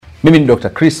Mimi ni Dr.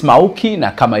 Chris Mauki,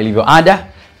 na kama ilivyo ada,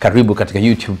 karibu katika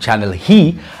YouTube channel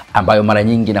hii ambayo mara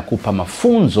nyingi nakupa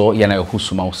mafunzo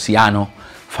yanayohusu mahusiano,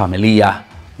 familia,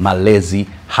 malezi,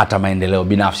 hata maendeleo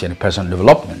binafsi, yani personal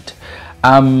development.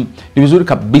 Ni vizuri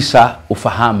kabisa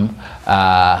ufahamu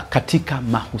katika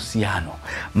mahusiano,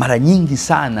 mara nyingi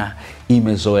sana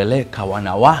imezoeleka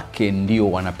wanawake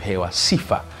ndio wanapewa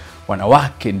sifa,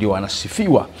 wanawake ndio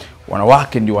wanasifiwa,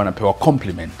 wanawake ndio wanapewa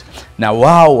compliment, na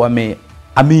wao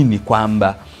wameamini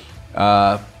kwamba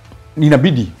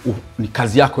inabidi ni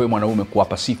kazi yako wewe mwanaume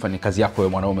kuwapa sifa, ni kazi yako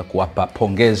wewe mwanaume kuwapa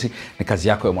pongezi, ni kazi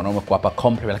yako wewe mwanaume kuwapa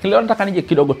compliment. Lakini leo nataka nije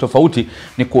kidogo tofauti,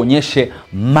 ni kuonyeshe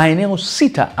maeneo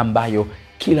 6 ambayo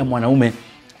kila mwanaume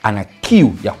ana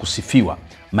kiu ya kusifiwa,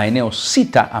 maeneo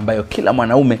 6 ambayo kila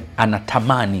mwanaume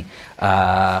anatamani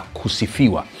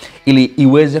kusifiwa, ili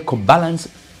iweze kubalance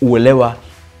uelewa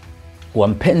wa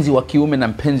mpenzi wa kiume na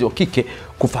mpenzi wa kike,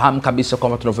 kufahamu kabisa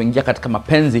kwamba tunavyoingia katika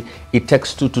mapenzi, it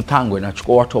takes two to tango.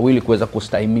 Inachukua watu wawili kuweza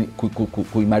kustahimili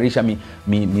kuimarisha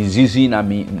mizizi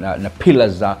na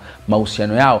pillars za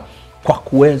mahusiano yao kwa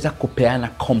kuweza kupeana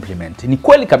compliment. Ni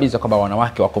kweli kabisa kwamba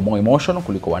wanawake wako more emotional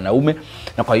kuliko wanaume,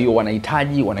 na kwa hiyo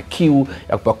wanahitaji, wana kiu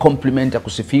ya kupewa compliment, ya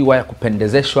kusifiwa, ya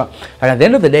kupendezeshwa. At the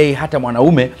end of the day, hata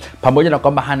mwanaume pamoja na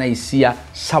kwamba hana hisia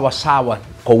sawa sawa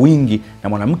kwa wingi na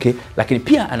mwanamke, lakini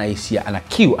pia ana hisia, ana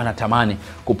kiu, anatamani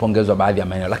kupongezwa baadhi ya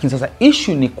maeneo. Lakini sasa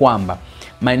issue ni kwamba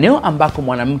maeneo ambako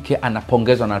mwanamke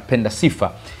anapongezwa na anapenda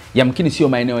sifa, yamkini sio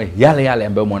maeneo yale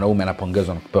ambayo mwanaume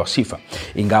anapongezwa na kupewa sifa,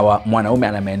 ingawa mwanaume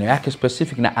ana maeneo yake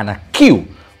specific na ana kiu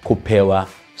kupewa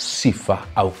sifa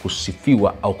au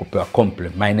kusifiwa au kupewa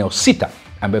compliment. Maeneo 6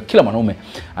 ambayo kila mwanaume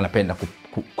anapenda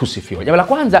kusifiwa. Jambo la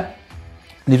kwanza,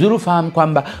 ni vizuri ufahamu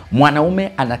kwamba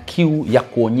mwanaume ana kiu ya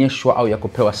kuonyeshwa au ya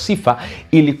kupewa sifa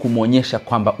ili kumuonyesha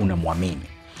kwamba unamwamini.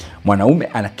 Mwanaume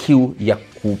ana kiu ya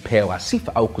kupewa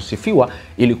sifa au kusifiwa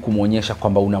ili kumuonyesha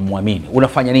kwamba unamwamini.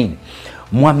 Unafanya nini?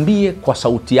 Mwambie kwa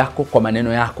sauti yako, kwa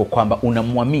maneno yako kwamba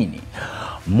unamwamini.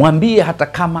 Mwambie hata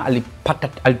kama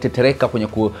alitetereka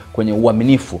kwenye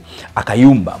uaminifu,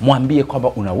 akayumba, mwambie kwamba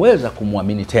unaweza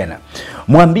kumwamini tena.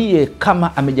 Mwambie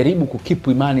kama amejaribu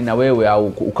kukipu imani na wewe au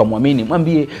ukamwamini,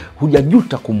 mwambie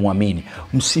hujajuta kumwamini.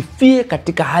 Msifie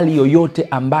katika hali yoyote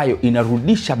ambayo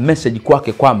inarudisha message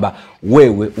kwake kwamba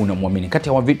wewe unamwamini. Kati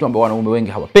ya vitu ambao wanaume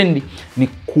wengi hawapendi ni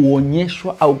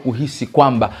kuonyeshwa au kuhisi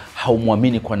kwamba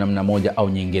haumwamini kwa namna moja au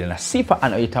nyingine, na sifa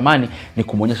anayoitamani ni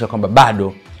kumuonyesha kwamba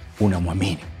bado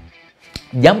unamwamini.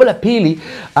 Jambo la pili,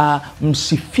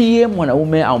 msifie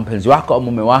mwanaume au mpenzi wako au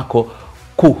mume wako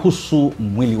kuhusu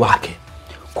mwili wake,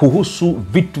 kuhusu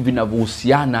vitu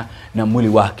vinavyohusiana na mwili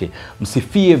wake.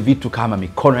 Msifie vitu kama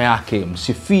mikono yake,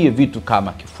 msifie vitu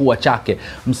kama kifua chake,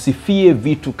 msifie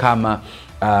vitu kama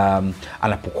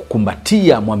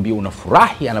anapokukumbatia. Mwambie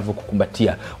unafurahi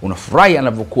anavyokukumbatia, unafurahi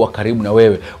anavyokuwa karibu na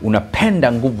wewe,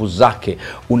 unapenda nguvu zake,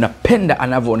 unapenda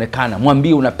anavyoonekana.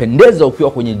 Mwambie unapendeza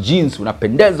ukiwa kwenye jeans,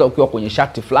 unapendeza ukiwa kwenye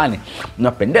shati fulani,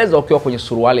 unapendeza ukiwa kwenye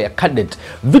suruali ya cadet.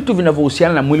 Vitu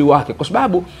vinavyohusiana na mwili wake, kwa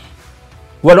sababu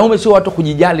wanaume sio watu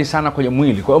kujijali sana kwenye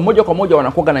mwili. Kwa hiyo moja kwa moja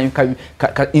wanakuwa na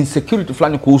insecurity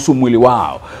fulani kuhusu mwili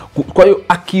wao. Kwa hiyo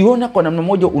akiona kwa namna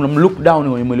moja unamlook down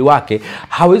kwenye mwili wake,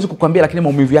 hawezi kukwambia, lakini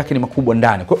maumivu yake ni makubwa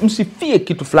ndani. Kwa hiyo msifie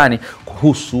kitu fulani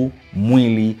kuhusu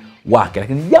mwili wake.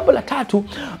 Lakini jambo la tatu,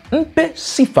 mpe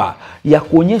sifa ya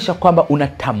kuonyesha kwamba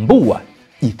unatambua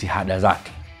jitihada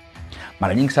zake.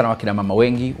 Mara nyingi sana wakina mama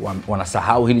wengi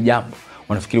wanasahau hili jambo.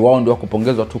 Wanafikiri wao ndio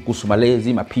kupongezwa tu kuhusu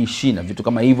malezi, mapishi na vitu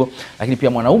kama hivyo, lakini pia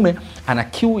mwanaume ana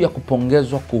kiu ya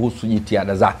kupongezwa kuhusu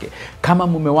jitihada zake. Kama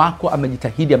mume wako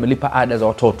amejitahidi, amelipa ada za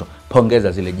watoto,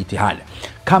 pongeza zile jitihada.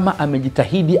 Kama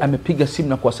amejitahidi, amepiga simu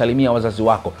na kuwasalimia wazazi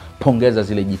wako, pongeza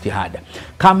zile jitihada.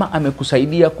 Kama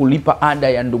amekusaidia kulipa ada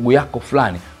ya ndugu yako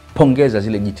fulani, pongeza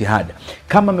zile jitihada.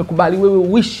 Kama amekubali wewe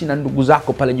uishi na ndugu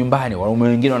zako pale nyumbani, wanaume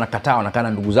wengine wanakataa, wanakaa na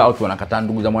ndugu zao tu, wanakataa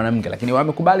ndugu za mwanamke, lakini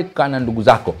wamekubali kukaa na ndugu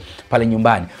zako pale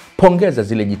nyumbani, pongeza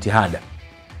zile jitihada.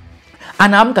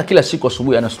 Anaamka kila siku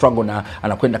asubuhi, ana struggle na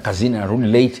anakwenda kazini, anarudi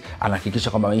late, anahakikisha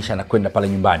kwamba maisha anakwenda pale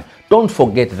nyumbani. Don't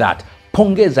forget that.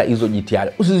 Pongeza hizo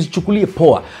jitihada, usizichukulie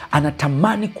poa.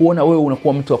 Anatamani kuona wewe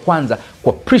unakuwa mtu wa kwanza ku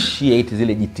appreciate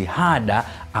zile jitihada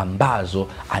ambazo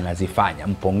anazifanya.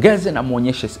 Mpongeze na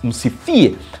muonyeshe,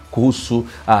 msifie kuhusu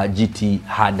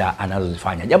jitihada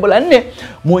anazozifanya. Jambo la 4,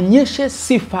 muonyeshe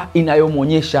sifa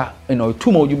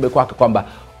inayotuma ujumbe kwake kwamba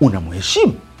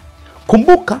unamheshimu.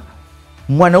 Kumbuka,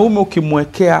 mwanaume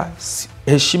ukimwekea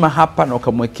heshima hapa na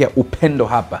ukamwekea upendo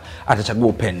hapa, atachagua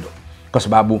upendo. kwa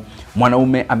sababu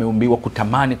mwanaume ameumbiwa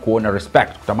kutamani kuona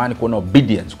respect, kutamani kuona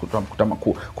obedience,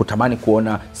 kutamani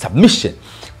kuona submission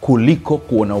kuliko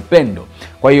kuona upendo.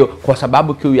 Kwa hiyo kwa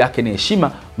sababu kiu yake ni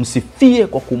heshima, msifie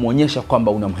kwa kumuonyesha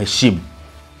kwamba unamheshimu.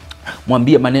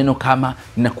 Mwambie maneno kama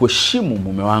ninakuheshimu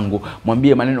mume wangu.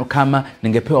 Mwambie maneno kama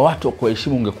ningepewa watu wa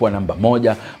kuheshimu ungekuwa namba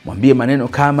 1. Mwambie maneno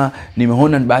kama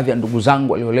nimeona baadhi ya ndugu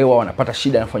zangu waliolewa wanapata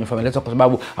shida na kufanya familia kwa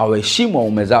sababu hawaheshimu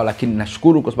waume zao, lakini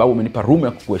nashukuru kwa sababu umenipa room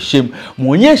ya kukuheshimu.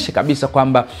 Muonyeshe kabisa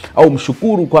kwamba, au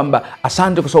mshukuru kwamba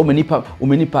asante kwa sababu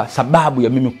umenipa sababu ya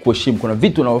mimi kukuheshimu. Kuna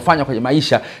vitu unavyofanya kwenye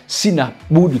maisha sina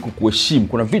budi kukuheshimu.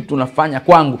 Kuna vitu unafanya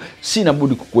kwangu sina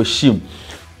budi kukuheshimu.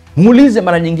 Muulize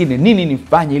mara nyingine, nini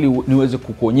nifanye ili niweze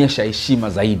kukuonyesha heshima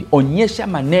zaidi. Onyesha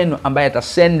maneno ambayo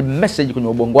yatasend message kwenye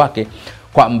ubongo wake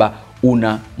kwamba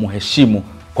unamheshimu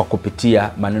kwa kupitia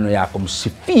maneno yako.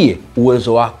 Msifie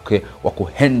uwezo wake wa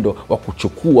kuhandle, wa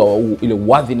kuchukua ile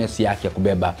worthiness yake ya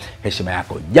kubeba heshima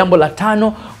yako. Jambo la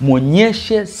 5,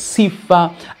 muonyeshe sifa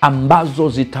ambazo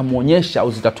zitamuonyesha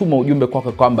au zitatuma ujumbe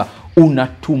kwake kwamba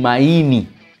unatumaini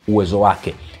uwezo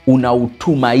wake.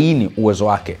 Unautumaini uwezo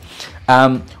wake.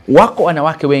 Wako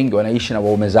wanawake wengi wanaishi na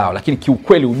waume zao, lakini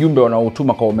kiukweli ujumbe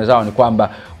wanaotuma kwa waume zao ni kwamba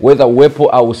whether uwepo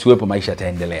au usiwepo maisha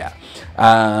yataendelea.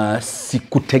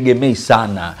 Sikutegemei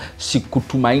sana,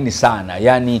 sikutumaini sana.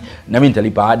 Yani na mimi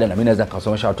nitalipa ada, na mimi naweza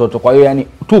kusomesha watoto. Kwa hiyo yani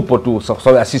tupo tu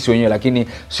sawa sisi wenyewe, lakini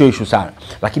sio issue sana.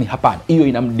 Lakini hapana, hiyo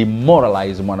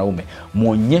inamdemoralize mwanaume.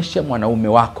 Muonyeshe mwanaume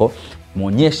wako,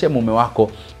 muonyeshe mume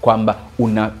wako kwamba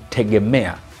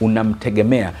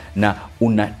unamtegemea na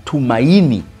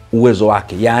unatumaini uwezo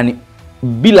wake. Yani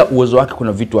bila uwezo wake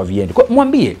kuna vitu haviendi. Kwa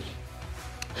mwambie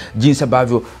jinsi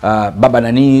ambavyo baba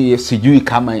nani, sijui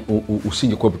kama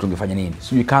usingekuwepo tungefanya nini.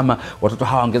 Sijui kama watoto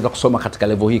hawa wangeweza kusoma katika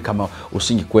level hii kama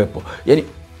usingekuwepo. Yani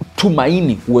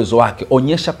tumaini uwezo wake.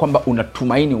 Onyesha kwamba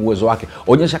unatumaini uwezo wake.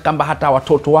 Onyesha kwamba hata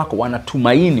watoto wako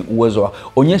wanatumaini uwezo wake.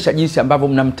 Onyesha jinsi ambavyo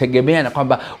mnamtegemea na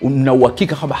kwamba una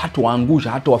uhakika kwamba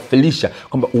hatawaangusha, hatawafelisha,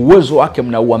 kwamba uwezo wake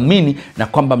mnauamini na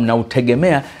kwamba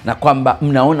mnautegemea na kwamba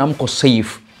mnaona mko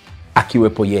safe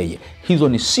akiwepo yeye. Hizo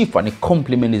ni sifa, ni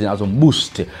compliment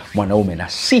zinazoboost mwanaume. Na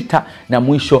 6 na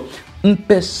mwisho,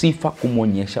 mpe sifa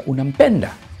kumuonyesha unampenda.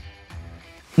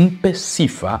 Mpe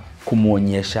sifa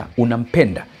kumuonyesha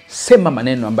unampenda. Sema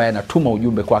maneno ambayo yanatuma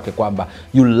ujumbe kwake kwamba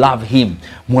you love him.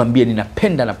 Mwambie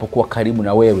ninapenda napokuwa karibu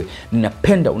na wewe,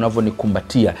 ninapenda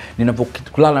unavyonikumbatia,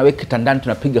 ninavyokulala na wewe kitandani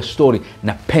tunapiga story,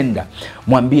 napenda.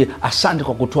 Mwambie asante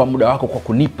kwa kutoa muda wako, kwa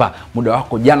kunipa muda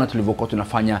wako jana tulivyokuwa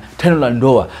tunafanya tendo la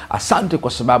ndoa. Asante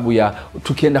kwa sababu ya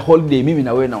tukienda holiday mimi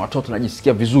na wewe na watoto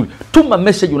najisikia vizuri. Tuma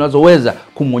message unazoweza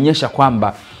kumuonyesha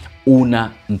kwamba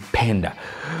unampenda.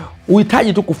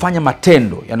 Uhitaji tu kufanya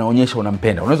matendo yanaonyesha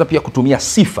unampenda. Unaweza pia kutumia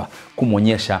sifa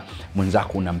kumuonyesha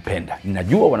mwenzako unampenda.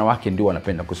 Ninajua wanawake ndio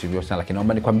wanapenda kusifiwa sana, lakini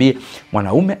naomba nikwambie,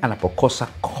 mwanaume anapokosa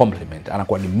compliment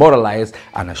anakuwa demoralized,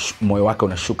 moyo wake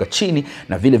unashuka chini,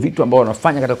 na vile vitu ambavyo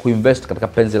wanafanya katika kuinvest katika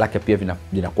penzi lake pia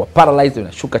vinakuwa paralyzed,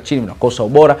 vinashuka chini, vinakosa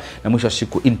ubora, na mwisho wa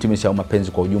siku intimacy au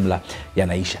mapenzi kwa ujumla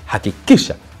yanaisha.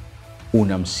 Hakikisha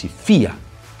unamsifia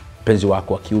penzi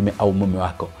wako wa kiume au mume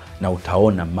wako, na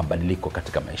utaona mabadiliko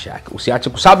katika maisha yake. Usiache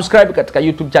kusubscribe katika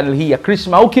YouTube channel hii ya Chris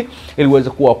Mauki ili uweze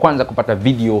kuwa wa kwanza kupata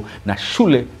video na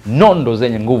shule nondo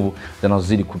zenye nguvu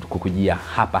zinazozidi kukujia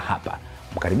hapa.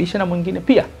 Mkaribishe na mwingine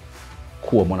pia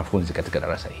kuwa mwanafunzi katika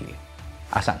darasa hili.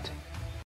 Asante.